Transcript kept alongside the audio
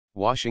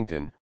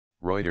Washington,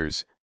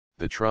 Reuters.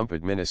 The Trump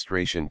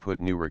administration put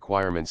new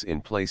requirements in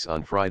place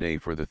on Friday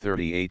for the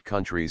 38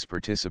 countries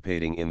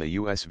participating in the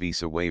U.S.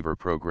 visa waiver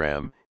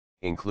program,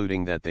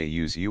 including that they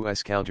use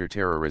U.S.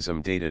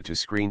 counterterrorism data to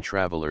screen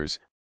travelers,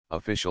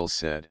 officials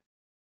said.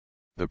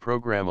 The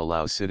program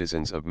allows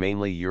citizens of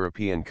mainly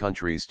European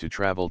countries to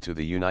travel to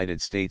the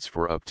United States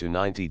for up to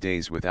 90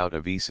 days without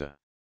a visa.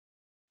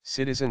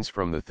 Citizens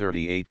from the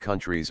 38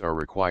 countries are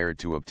required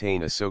to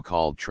obtain a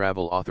so-called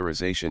travel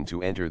authorization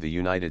to enter the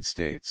United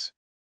States.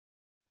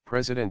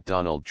 President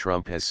Donald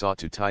Trump has sought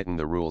to tighten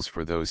the rules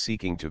for those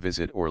seeking to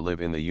visit or live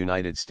in the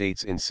United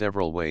States in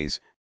several ways,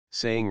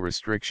 saying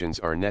restrictions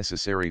are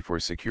necessary for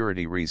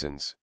security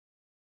reasons.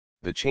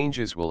 The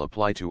changes will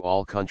apply to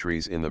all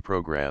countries in the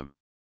program.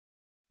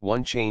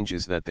 One change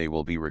is that they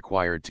will be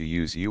required to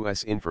use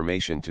U.S.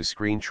 information to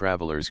screen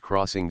travelers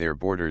crossing their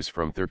borders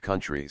from third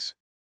countries.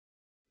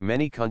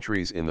 Many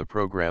countries in the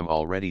program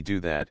already do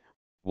that,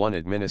 one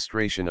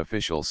administration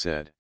official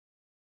said.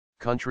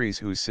 Countries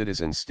whose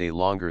citizens stay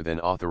longer than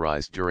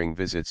authorized during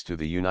visits to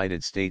the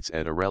United States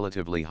at a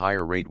relatively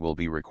higher rate will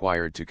be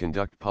required to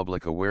conduct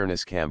public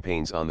awareness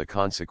campaigns on the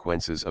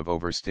consequences of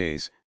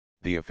overstays,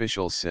 the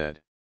officials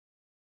said.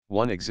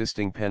 One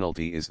existing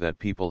penalty is that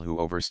people who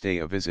overstay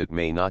a visit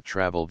may not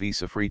travel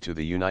visa-free to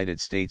the United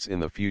States in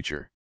the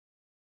future.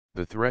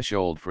 The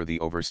threshold for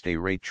the overstay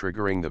rate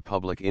triggering the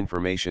public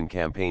information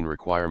campaign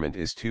requirement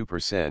is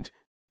 2%,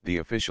 the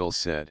officials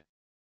said.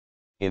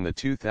 In the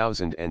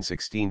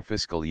 2016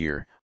 fiscal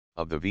year,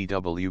 of the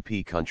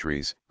VWP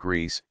countries,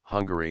 Greece,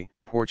 Hungary,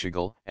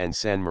 Portugal, and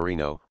San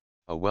Marino,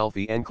 a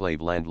wealthy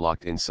enclave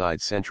landlocked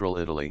inside central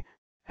Italy,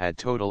 had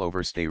total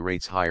overstay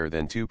rates higher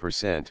than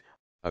 2%,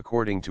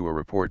 according to a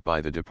report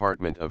by the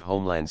Department of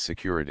Homeland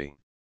Security.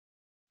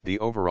 The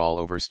overall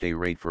overstay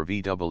rate for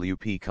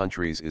VWP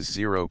countries is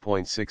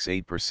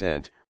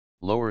 0.68%,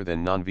 lower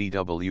than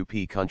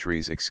non-VWP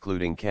countries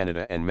excluding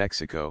Canada and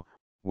Mexico,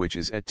 which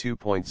is at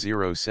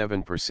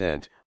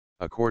 2.07%,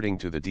 according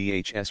to the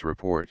DHS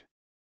report.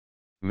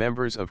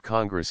 Members of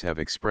Congress have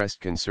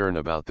expressed concern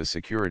about the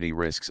security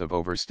risks of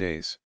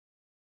overstays.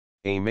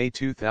 A May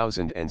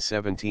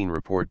 2017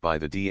 report by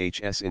the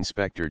DHS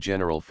Inspector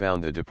General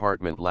found the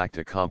department lacked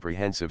a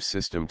comprehensive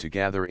system to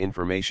gather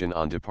information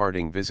on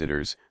departing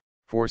visitors,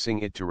 forcing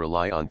it to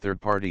rely on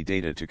third-party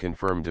data to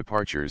confirm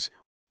departures,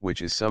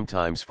 which is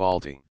sometimes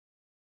faulty.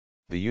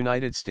 The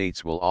United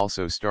States will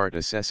also start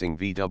assessing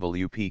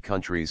VWP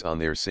countries on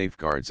their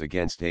safeguards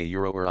against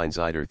or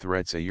insider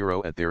threats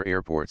at their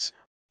airports,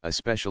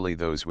 especially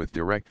those with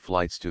direct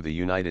flights to the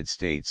United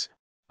States,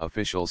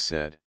 officials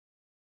said.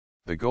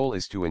 The goal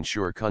is to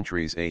ensure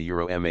countries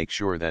make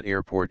sure that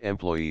airport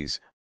employees,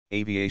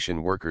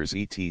 aviation workers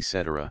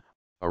etc.,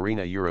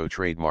 arena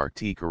trademark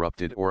T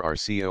corrupted or are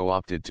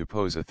co-opted to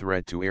pose a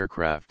threat to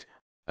aircraft,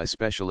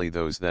 especially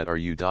those that are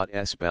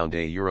U.S. bound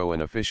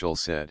an official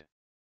said.